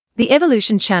The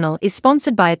Evolution channel is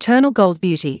sponsored by Eternal Gold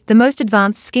Beauty, the most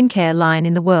advanced skincare line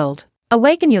in the world.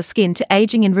 Awaken your skin to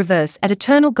aging in reverse at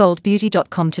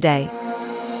eternalgoldbeauty.com today.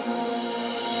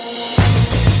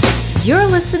 You're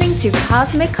listening to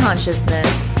Cosmic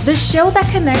Consciousness, the show that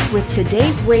connects with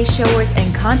today's way showers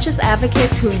and conscious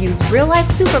advocates who use real-life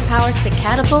superpowers to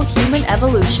catapult human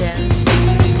evolution.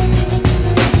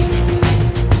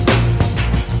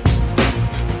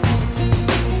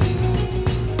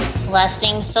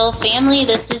 Blessings, soul family.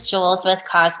 This is Jules with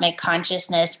Cosmic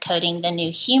Consciousness, coding the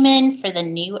new human for the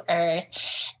new earth.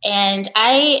 And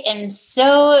I am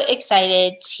so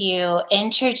excited to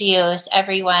introduce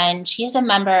everyone. She's a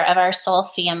member of our soul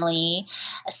family.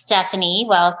 Stephanie,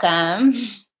 welcome.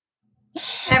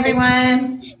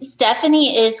 Everyone. So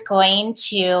Stephanie is going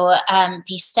to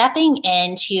be stepping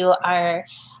into our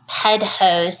head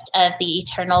host of the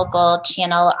Eternal Gold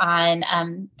channel on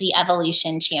the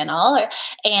Evolution channel.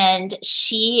 And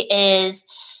she is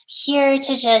here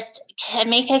to just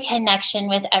make a connection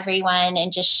with everyone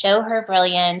and just show her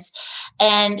brilliance.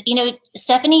 And, you know,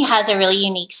 Stephanie has a really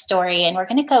unique story, and we're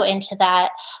going to go into that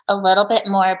a little bit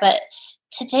more. But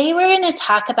today we're going to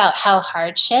talk about how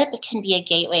hardship can be a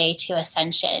gateway to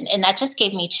ascension. And that just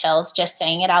gave me chills just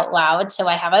saying it out loud. So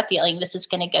I have a feeling this is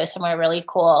going to go somewhere really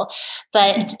cool.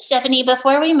 But Stephanie,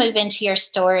 before we move into your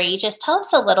story, just tell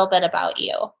us a little bit about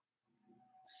you.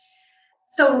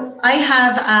 So I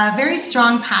have a very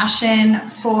strong passion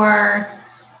for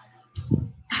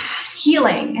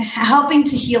healing, helping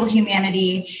to heal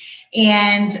humanity,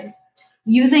 and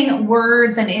using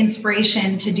words and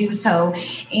inspiration to do so.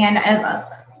 And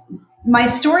my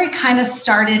story kind of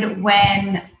started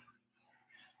when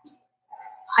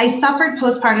I suffered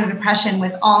postpartum depression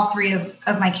with all three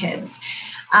of my kids.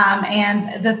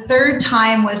 And the third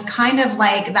time was kind of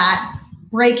like that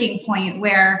breaking point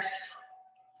where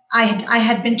I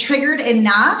had been triggered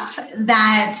enough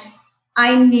that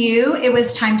I knew it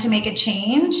was time to make a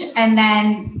change. And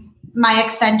then my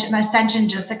ascension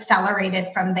just accelerated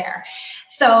from there.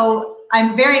 So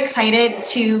I'm very excited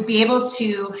to be able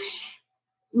to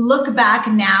look back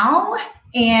now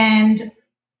and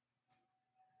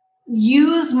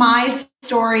use my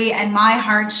story and my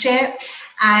hardship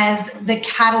as the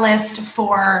catalyst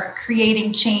for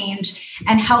creating change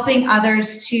and helping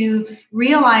others to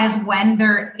realize when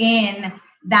they're in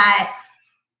that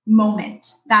moment,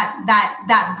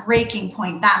 that breaking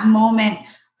point, that moment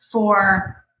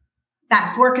for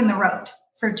that fork in the road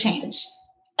for change.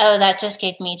 Oh, that just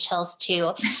gave me chills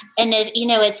too. And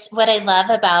it's what I love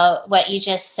about what you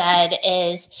just said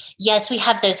is, yes, we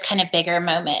have those kind of bigger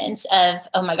moments of,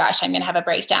 oh my gosh, I'm going to have a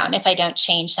breakdown if I don't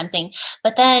change something.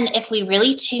 But then if we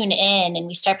really tune in and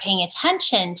we start paying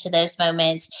attention to those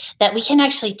moments, that we can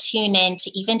actually tune in to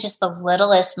even just the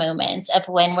littlest moments of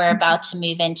when we're about to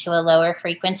move into a lower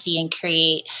frequency and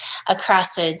create a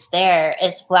crossroads there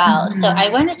as well. Mm-hmm. So I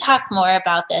want to talk more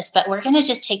about this, but we're going to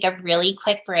just take a really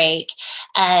quick break.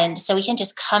 And so we can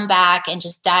just come back and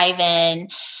just dive in.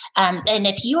 And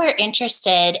if you are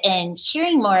interested in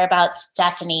hearing more about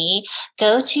Stephanie,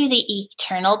 go to the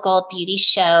Eternal Gold Beauty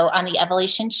Show on the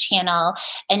Evolution channel,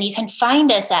 and you can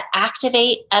find us at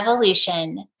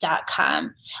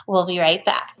activateevolution.com. We'll be right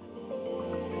back.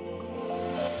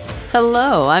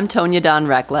 Hello, I'm Tonya Dawn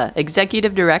Rekla,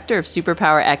 Executive Director of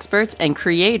Superpower Experts and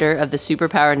creator of the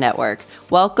Superpower Network.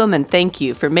 Welcome and thank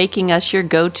you for making us your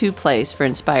go-to place for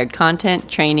inspired content,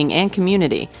 training, and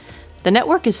community. The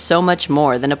network is so much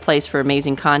more than a place for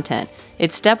amazing content.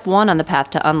 It's step one on the path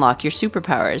to unlock your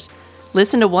superpowers.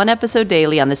 Listen to one episode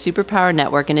daily on the Superpower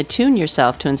Network and attune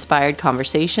yourself to inspired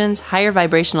conversations, higher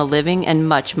vibrational living, and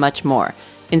much, much more.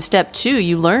 In Step 2,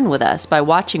 you learn with us by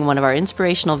watching one of our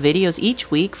inspirational videos each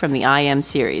week from the I Am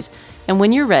series. And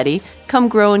when you're ready, come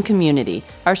grow in community.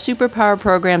 Our superpower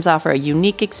programs offer a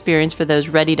unique experience for those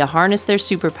ready to harness their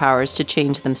superpowers to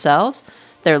change themselves,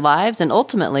 their lives, and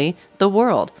ultimately, the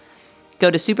world.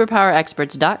 Go to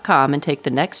superpowerexperts.com and take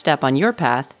the next step on your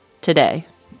path today.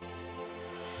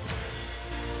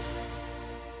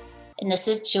 And this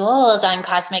is Jules on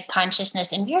Cosmic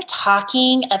Consciousness, and we're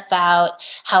talking about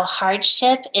how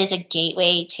hardship is a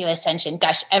gateway to ascension.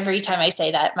 Gosh, every time I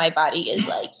say that, my body is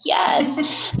like, yes,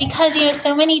 because,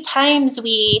 so many times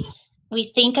we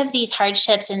think of these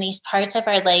hardships and these parts of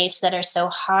our lives that are so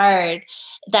hard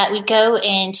that we go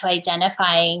into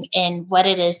identifying in what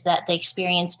it is that the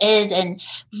experience is. And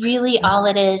really all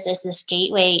it is this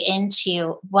gateway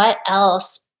into what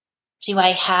else do I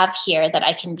have here that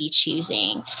I can be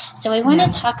choosing? So I want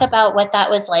to talk about what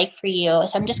that was like for you.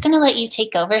 So I'm just going to let you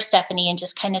take over, Stephanie, and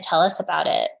just kind of tell us about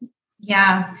it.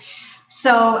 Yeah.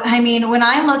 So, I mean, when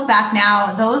I look back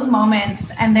now, those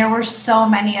moments, and there were so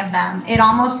many of them, it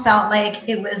almost felt like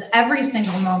it was every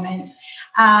single moment.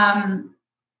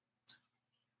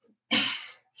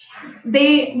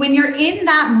 When you're in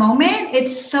that moment,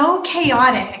 it's so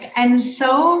chaotic and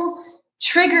so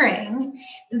triggering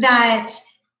that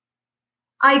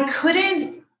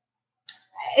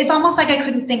it's almost like I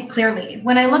couldn't think clearly.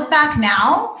 When I look back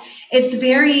now, it's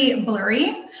very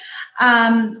blurry.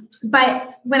 But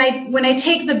when I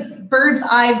take the bird's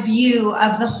eye view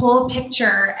of the whole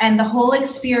picture and the whole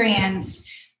experience,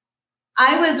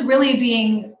 I was really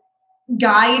being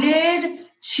guided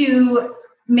to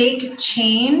make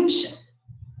change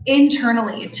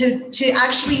internally, to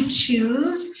actually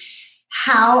choose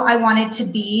how I wanted to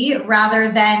be rather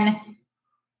than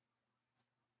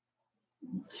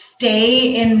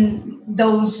stay in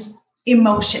those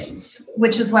emotions,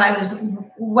 which is what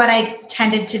I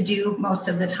tended to do most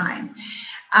of the time.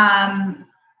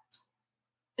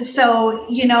 So,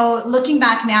 looking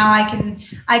back now,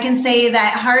 I can say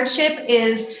that hardship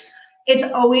it's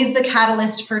always the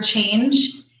catalyst for change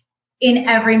in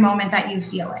every moment that you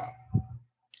feel it.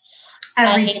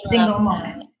 Every single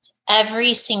moment.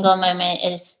 Every single moment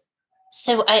is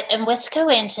so. And let's go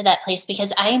into that place,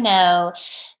 because I know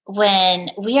when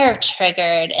we are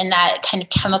triggered and that kind of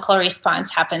chemical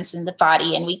response happens in the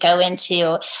body and we go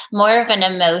into more of an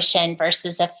emotion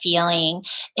versus a feeling,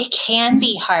 it can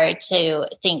be hard to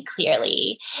think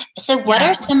clearly. So what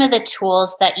are some of the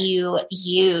tools that you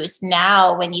use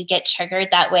now when you get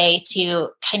triggered that way to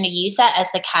kind of use that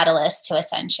as the catalyst to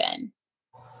ascension?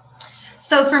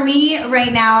 So for me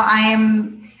right now,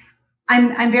 I'm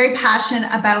very passionate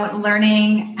about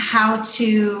learning how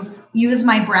to use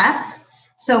my breath.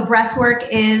 So breath work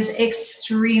is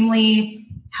extremely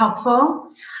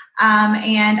helpful.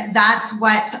 And that's how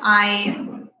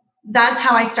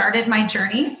I started my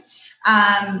journey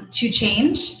to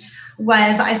change.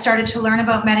 I started to learn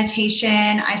about meditation.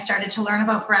 I started to learn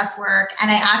about breath work.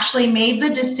 And I actually made the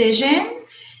decision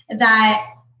that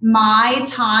my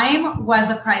time was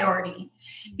a priority.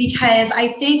 Because I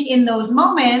think in those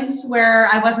moments where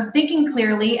I wasn't thinking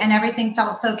clearly and everything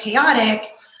felt so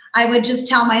chaotic, I would just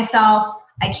tell myself,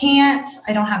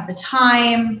 I don't have the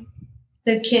time.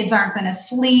 The kids aren't going to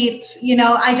sleep.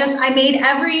 I made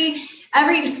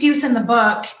every excuse in the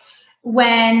book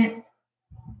when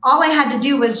all I had to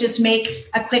do was just make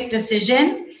a quick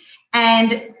decision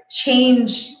and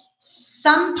change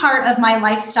some part of my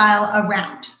lifestyle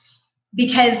around,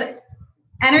 because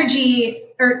energy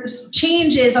or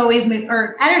change is always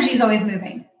energy is always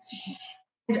moving.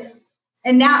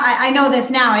 And now I know this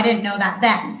now. I didn't know that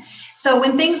then. So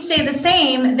when things stay the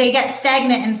same, they get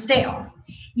stagnant and stale.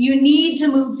 You need to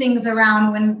move things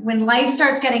around when life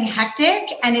starts getting hectic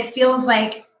and it feels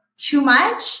like too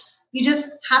much. You just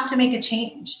have to make a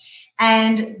change.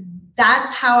 And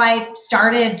that's how I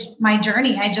started my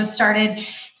journey. I just started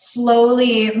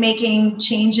slowly making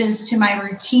changes to my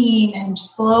routine and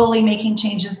slowly making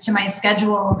changes to my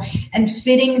schedule and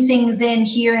fitting things in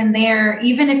here and there.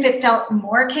 Even if it felt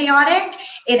more chaotic,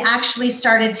 it actually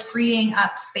started freeing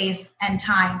up space and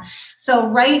time. So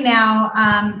right now,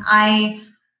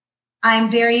 I'm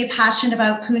very passionate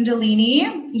about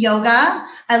Kundalini yoga.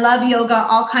 I love yoga,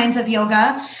 all kinds of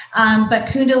yoga, but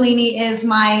Kundalini is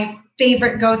my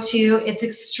favorite go-to. It's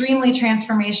extremely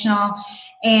transformational,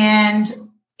 and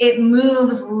it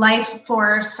moves life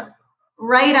force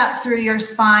right up through your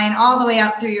spine, all the way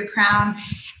up through your crown,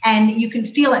 and you can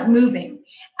feel it moving.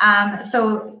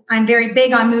 So I'm very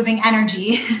big on moving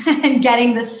energy and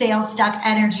getting the stale, stuck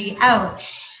energy out.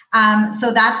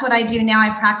 So that's what I do now. I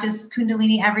practice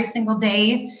Kundalini every single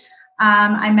day.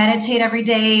 I meditate every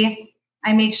day.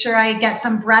 I make sure I get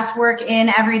some breath work in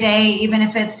every day, even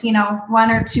if it's, 1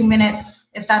 or 2 minutes,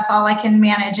 if that's all I can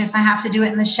manage. If I have to do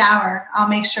it in the shower, I'll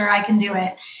make sure I can do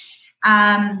it.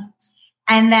 And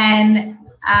then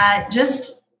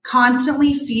just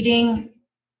constantly feeding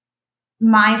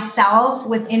myself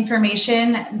with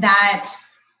information that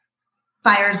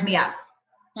fires me up.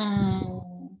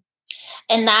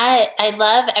 And that I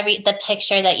love the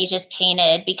picture that you just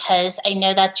painted, because I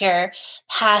know that your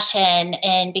passion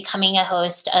in becoming a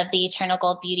host of the Eternal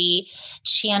Gold Beauty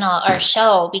channel or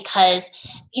show, because,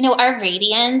 our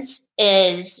radiance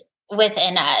is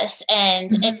within us.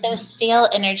 And if those stale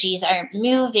energies aren't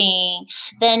moving,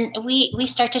 then we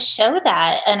start to show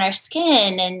that in our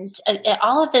skin and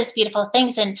all of those beautiful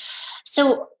things. And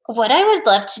so what I would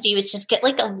love to do is just get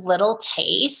like a little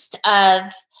taste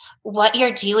of what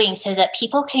you're doing so that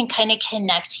people can kind of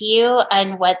connect to you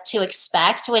and what to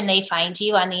expect when they find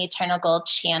you on the Eternal Gold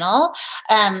channel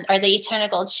or the Eternal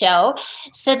Gold show,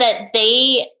 so that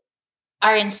they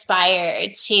are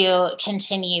inspired to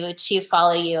continue to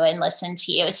follow you and listen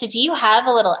to you. So do you have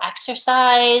a little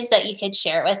exercise that you could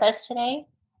share with us today?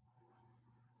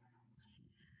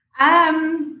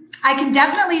 I can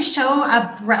definitely show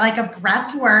a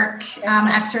breath work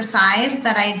exercise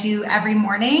that I do every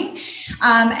morning.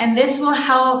 And this will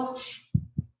help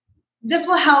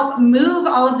move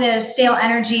all of the stale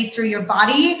energy through your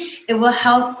body. It will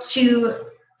help to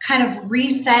kind of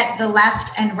reset the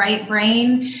left and right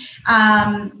brain.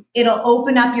 It'll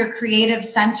open up your creative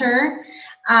center.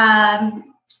 And,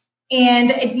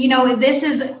 this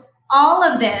is all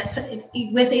of this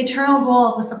with Eternal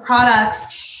Gold, with the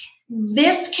products.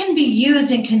 This can be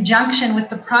used in conjunction with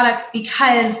the products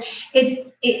because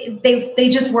they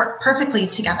just work perfectly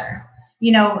together.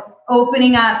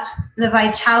 Opening up the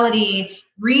vitality,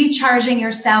 recharging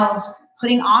your cells,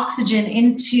 putting oxygen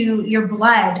into your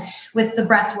blood with the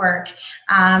breath work,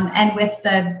 and with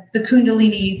the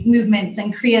Kundalini movements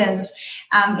and Kriyas.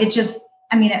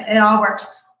 It all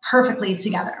works perfectly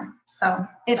together. So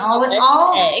it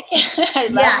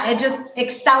just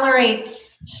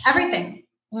accelerates everything.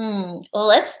 Well,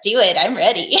 let's do it. I'm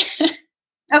ready.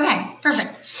 Okay,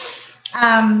 perfect.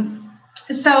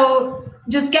 So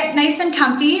just get nice and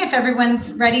comfy. If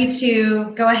everyone's ready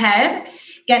to go ahead,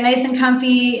 get nice and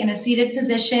comfy in a seated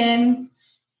position.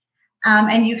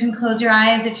 And you can close your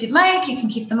eyes if you'd like. You can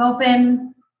keep them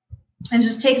open and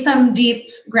just take some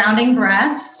deep grounding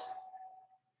breaths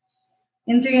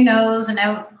in through your nose and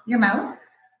out your mouth.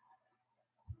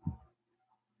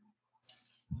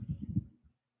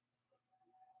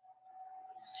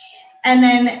 And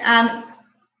then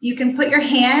you can put your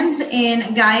hands in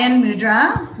Gyan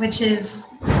Mudra, which is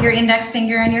your index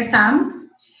finger and your thumb,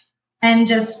 and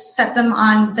just set them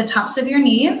on the tops of your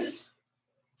knees.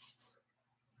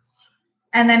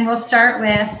 And then we'll start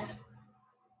with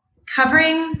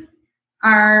covering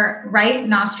our right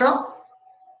nostril.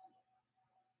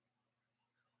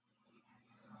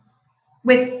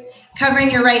 With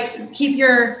covering your keep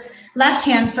your left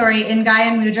hand, in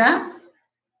Gyan Mudra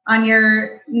on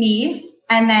your knee,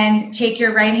 and then take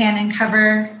your right hand and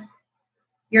cover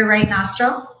your right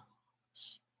nostril.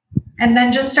 And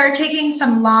then just start taking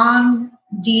some long,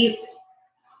 deep,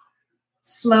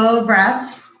 slow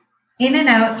breaths in and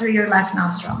out through your left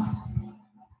nostril.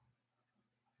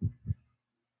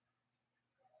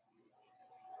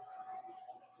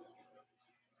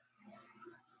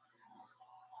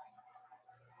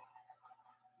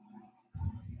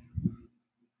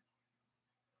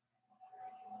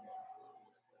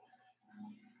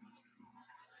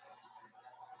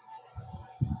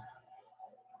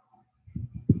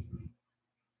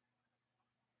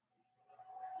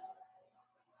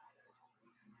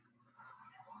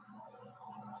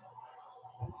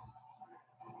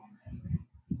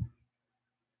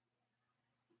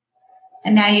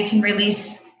 And now you can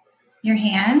release your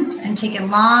hand and take a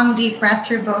long, deep breath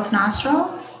through both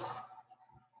nostrils.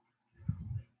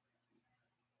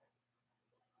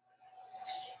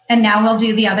 And now we'll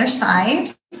do the other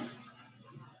side.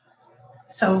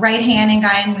 So right hand in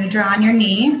Gyan Mudra on your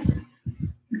knee.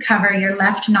 Cover your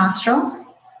left nostril.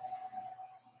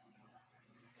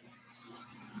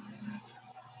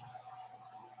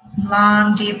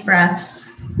 Long, deep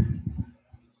breaths.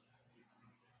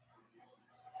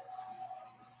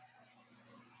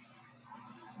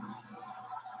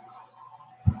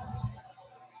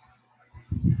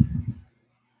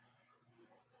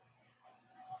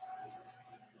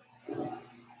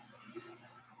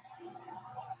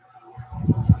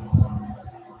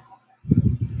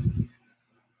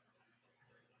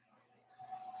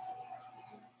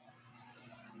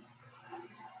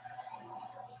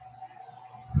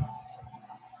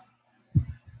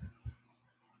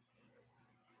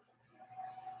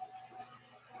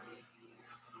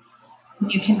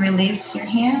 You can release your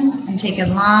hand and take a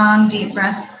long, deep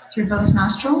breath through both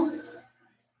nostrils.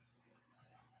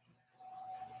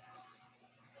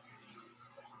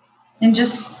 And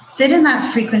just sit in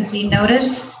that frequency.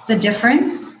 Notice the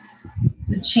difference,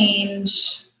 the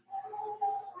change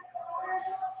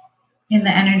in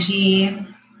the energy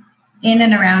in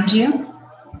and around you.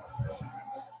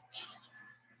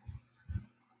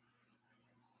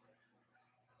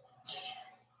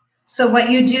 So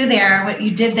what you did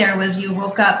there was you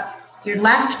woke up your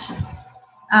left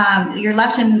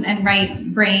and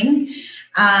right brain.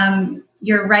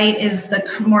 Your right is the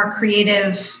more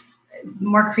creative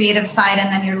side,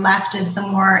 and then your left is the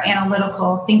more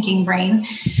analytical thinking brain.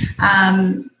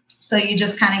 So you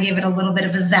just kind of gave it a little bit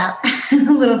of a zap, a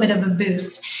little bit of a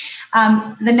boost.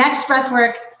 The next breath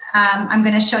work I'm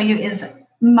going to show you is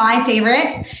my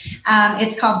favorite.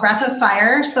 It's called Breath of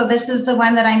Fire. So this is the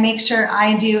one that I make sure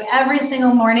I do every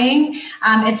single morning.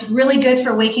 It's really good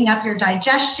for waking up your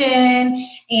digestion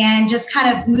and just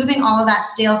kind of moving all of that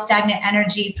stale, stagnant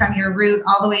energy from your root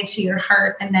all the way to your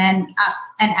heart and then up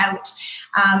and out.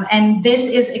 And this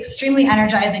is extremely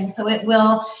energizing. So it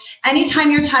will,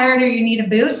 anytime you're tired or you need a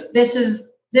boost, this is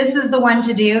the one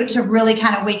to do to really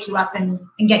kind of wake you up and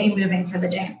get you moving for the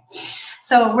day.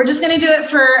 So we're just going to do it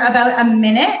for about a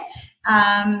minute.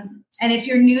 And if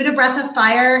you're new to Breath of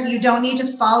Fire, you don't need to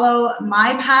follow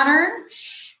my pattern.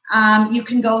 You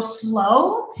can go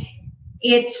slow.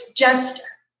 It's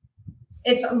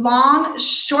long,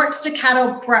 short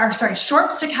staccato breaths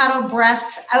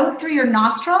out through your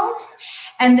nostrils,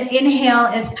 and the inhale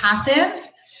is passive.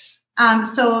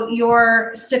 So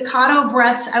your staccato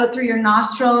breaths out through your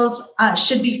nostrils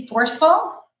should be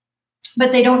forceful,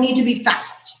 but they don't need to be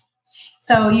fast.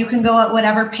 So you can go at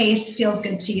whatever pace feels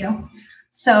good to you.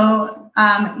 So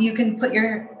you can put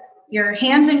your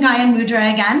hands in Gyan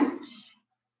Mudra again.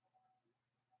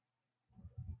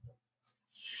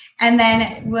 And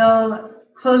then we'll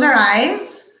close our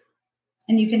eyes,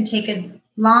 and you can take a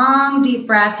long, deep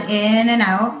breath in and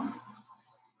out.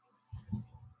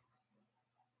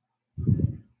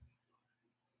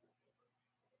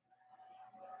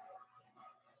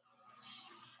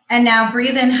 And now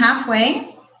breathe in halfway.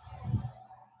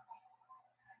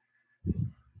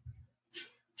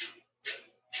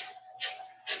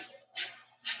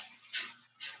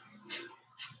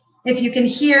 If you can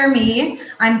hear me,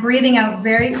 I'm breathing out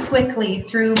very quickly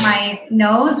through my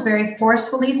nose, very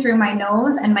forcefully through my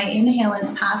nose, and my inhale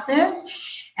is passive.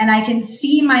 And I can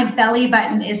see my belly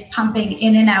button is pumping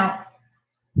in and out.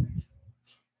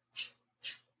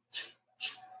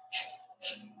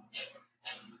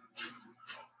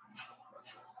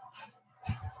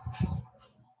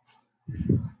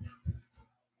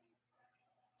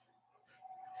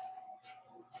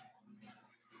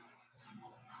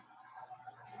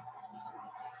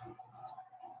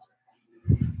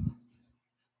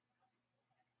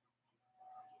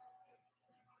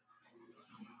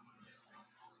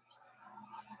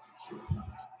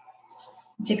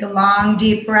 Take a long,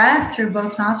 deep breath through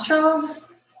both nostrils.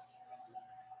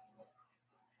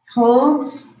 Hold.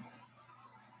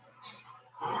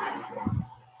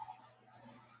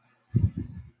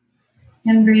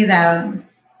 And breathe out.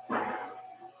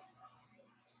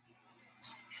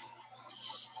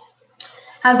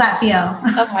 How's that feel?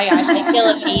 Oh my gosh, I feel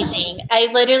amazing.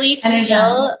 I literally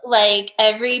feel like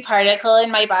every particle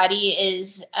in my body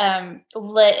is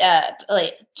lit up,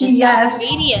 like just that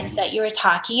radiance that you were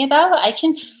talking about. I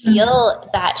can feel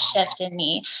that shift in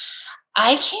me.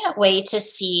 I can't wait to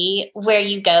see where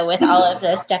you go with all of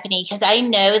this, Stephanie, because I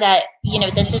know that,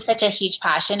 this is such a huge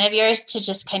passion of yours to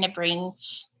just kind of bring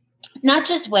not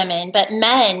just women, but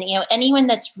men, anyone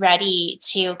that's ready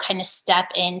to kind of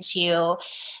step into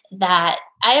that,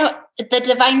 the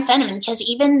divine feminine, because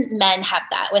even men have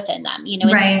that within them,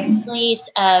 it's a place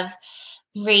of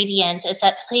radiance. It's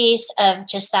that place of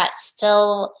just that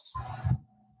still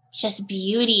just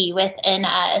beauty within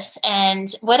us. And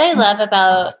what I love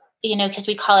about, because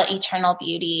we call it eternal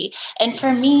beauty. And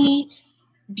for me,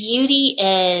 beauty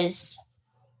is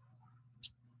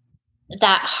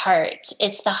that heart.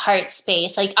 It's the heart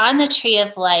space. Like on the tree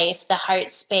of life, the heart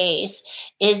space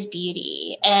is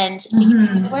beauty. And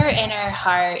because we're in our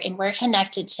heart and we're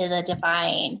connected to the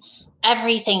divine,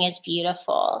 everything is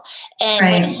beautiful. And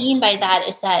what I mean by that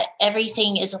is that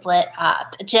everything is lit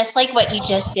up, just like what you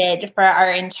just did for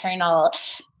our internal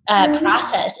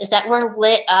process, is that we're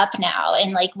lit up now.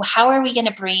 And like, how are we going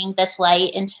to bring this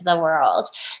light into the world?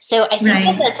 So I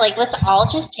think that's like, let's all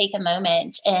just take a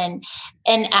moment and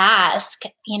ask,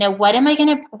 what am I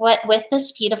going to, with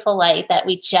this beautiful light that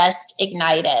we just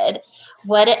ignited,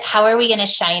 how are we going to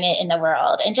shine it in the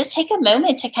world? And just take a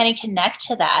moment to kind of connect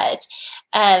to that.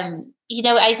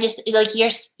 I just like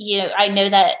I know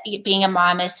that being a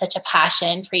mom is such a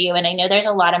passion for you. And I know there's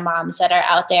a lot of moms that are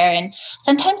out there, and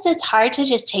sometimes it's hard to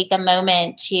just take a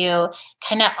moment to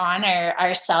kind of honor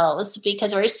ourselves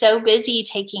because we're so busy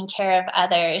taking care of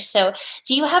others. So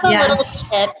do you have a little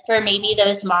tip for maybe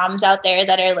those moms out there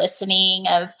that are listening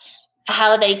of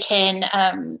how they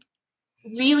can,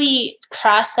 really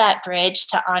cross that bridge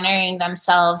to honoring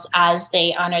themselves as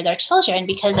they honor their children?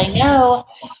 Because I know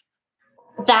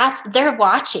that they're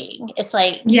watching. It's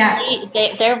like,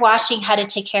 they're watching how to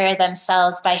take care of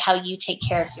themselves by how you take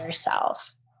care of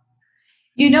yourself.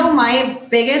 My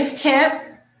biggest tip,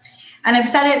 and I've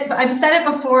said it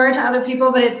before to other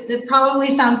people, but it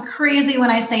probably sounds crazy when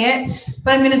I say it,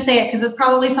 but I'm going to say it because it's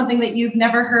probably something that you've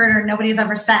never heard or nobody's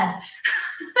ever said.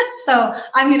 So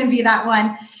I'm going to be that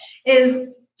one, is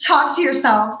talk to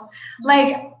yourself.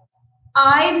 Like,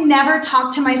 I never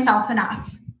talked to myself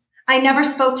enough. I never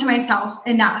spoke to myself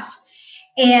enough.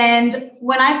 And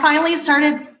when I finally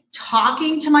started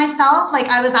talking to myself, like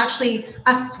I was actually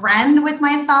a friend with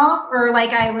myself, or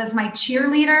like I was my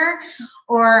cheerleader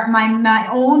or my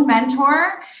own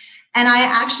mentor. And I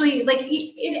actually, like,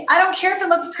 I don't care if it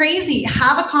looks crazy.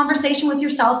 Have a conversation with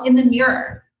yourself in the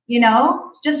mirror,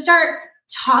 just start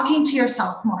talking to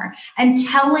yourself more and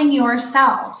telling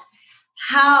yourself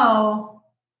how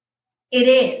it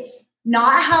is,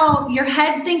 not how your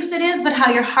head thinks it is, but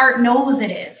how your heart knows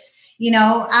it is.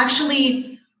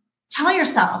 Actually tell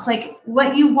yourself like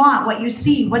what you want, what you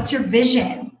see, what's your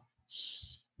vision,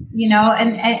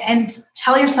 and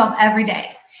tell yourself every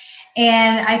day.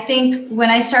 And I think when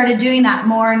I started doing that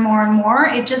more and more and more,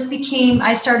 it just became,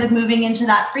 I started moving into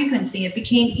that frequency. It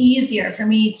became easier for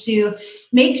me to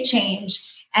make change.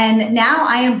 And now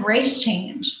I embrace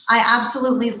change. I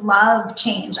absolutely love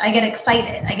change. I get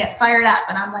excited. I get fired up,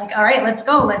 and I'm like, all right, let's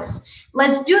go.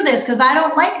 Let's do this, because I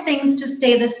don't like things to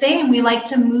stay the same. We like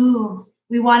to move.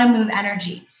 We want to move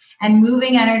energy, and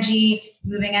moving energy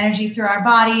through our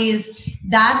bodies.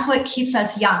 That's what keeps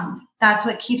us young. That's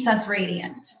what keeps us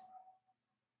radiant.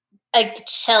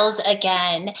 Chills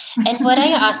again. And what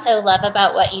I also love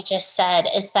about what you just said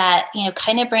is that,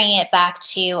 kind of bringing it back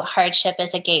to hardship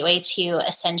as a gateway to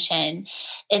ascension.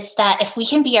 It's that if we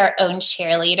can be our own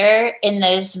cheerleader in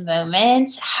those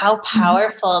moments, how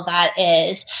powerful that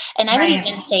is. And I would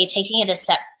even say taking it a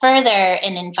step further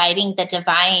and inviting the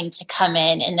divine to come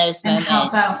in those moments.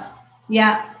 Help out.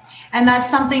 Yeah. And that's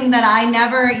something that I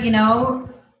never,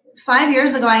 5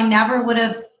 years ago, I never would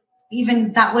have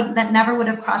that never would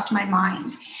have crossed my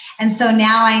mind. And so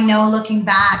now I know, looking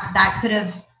back, that could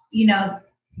have,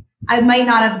 I might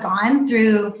not have gone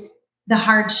through the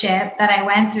hardship that I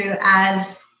went through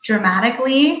as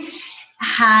dramatically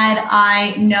had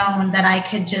I known that I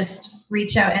could just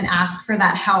reach out and ask for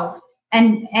that help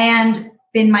and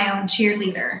been my own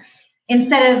cheerleader.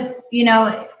 Instead of,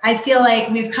 I feel like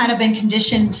we've kind of been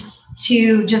conditioned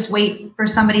to just wait for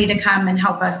somebody to come and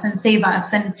help us and save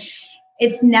us. And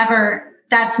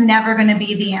that's never going to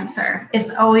be the answer.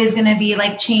 It's always going to be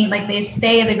like change. Like they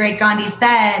say, the great Gandhi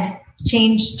said,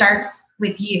 change starts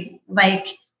with you. Like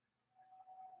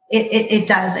it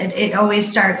does. It always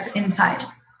starts inside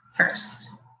first.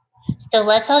 So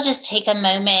let's all just take a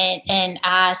moment and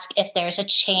ask if there's a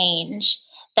change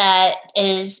that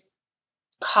is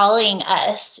calling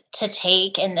us to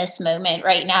take in this moment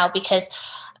right now, because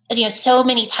so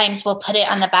many times we'll put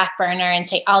it on the back burner and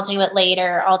say, I'll do it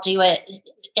later. I'll do it.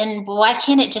 And why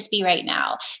can't it just be right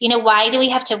now? Why do we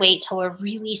have to wait till we're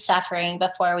really suffering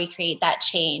before we create that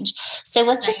change? So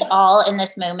let's just all in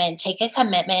this moment take a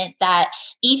commitment that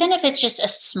even if it's just a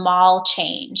small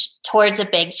change towards a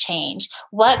big change,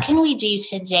 what can we do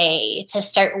today to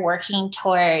start working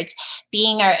towards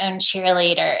being our own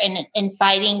cheerleader and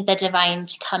inviting the divine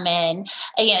to come in?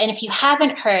 And if you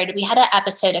haven't heard, we had an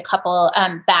episode a couple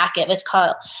back. It was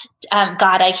called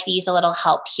God, I Could Use a Little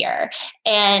Help Here.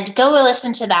 And go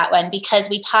listen to that one, because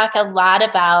we talk a lot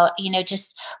about,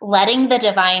 just letting the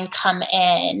divine come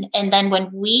in. And then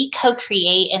when we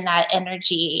co-create in that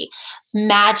energy,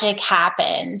 magic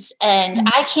happens. And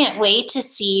I can't wait to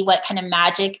see what kind of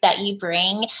magic that you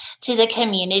bring to the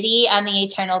community on the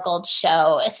Eternal Gold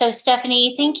Show. So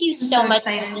Stephanie, thank you so much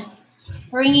for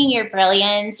bringing your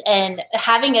brilliance and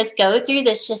having us go through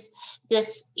this.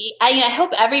 I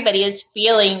hope everybody is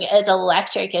feeling as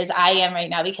electric as I am right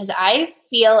now, because I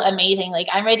feel amazing. Like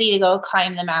I'm ready to go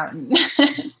climb the mountain.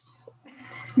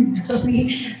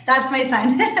 That's my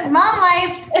son. Mom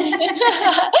life.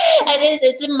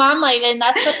 It's a mom life. And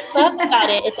that's what's love about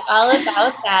it. It's all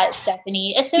about that,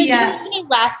 Stephanie. So do you have any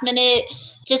last minute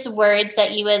just words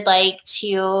that you would like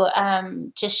to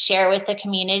just share with the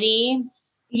community?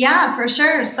 Yeah, for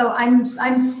sure. So I'm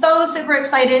so super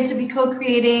excited to be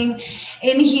co-creating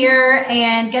in here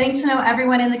and getting to know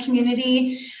everyone in the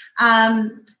community.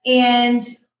 And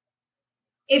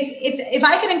if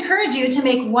I could encourage you to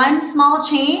make one small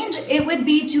change, it would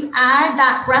be to add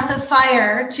that breath of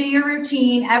fire to your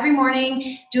routine every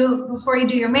morning. Do it before you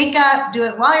do your makeup, do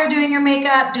it while you're doing your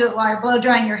makeup, do it while you're blow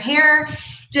drying your hair.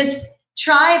 Just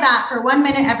try that for 1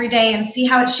 minute every day and see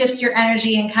how it shifts your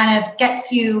energy and kind of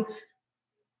gets you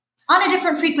on a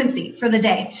different frequency for the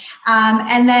day.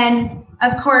 And then,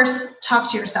 of course,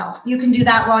 talk to yourself. You can do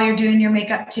that while you're doing your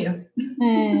makeup too.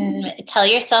 Tell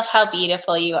yourself how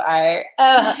beautiful you are.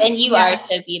 Oh, and you are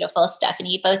so beautiful,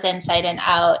 Stephanie, both inside and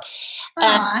out.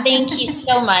 Thank you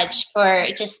so much for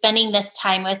just spending this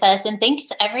time with us. And thanks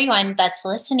to everyone that's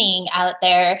listening out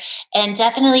there. And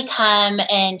definitely come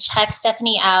and check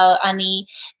Stephanie out on the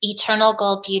Eternal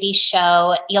Gold Beauty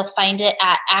Show. You'll find it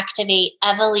at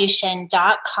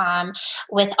activateevolution.com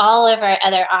with all of our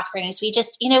other offerings. We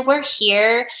just, we're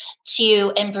here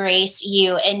to embrace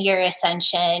you and your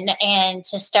ascension and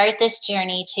to start this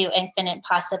journey to infinite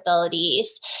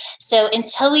possibilities. So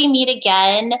until we meet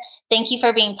again, thank you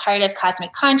for being part of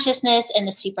Cosmic Consciousness and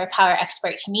the Superpower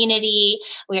Expert community.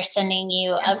 We are sending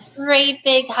you a great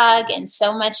big hug and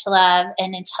so much love.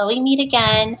 And until we meet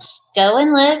again, go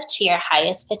and live to your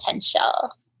highest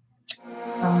potential.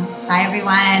 Bye,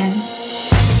 everyone.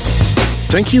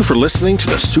 Thank you for listening to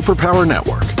the Superpower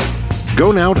Network.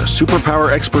 Go now to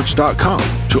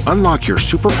superpowerexperts.com to unlock your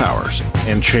superpowers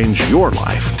and change your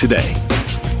life today.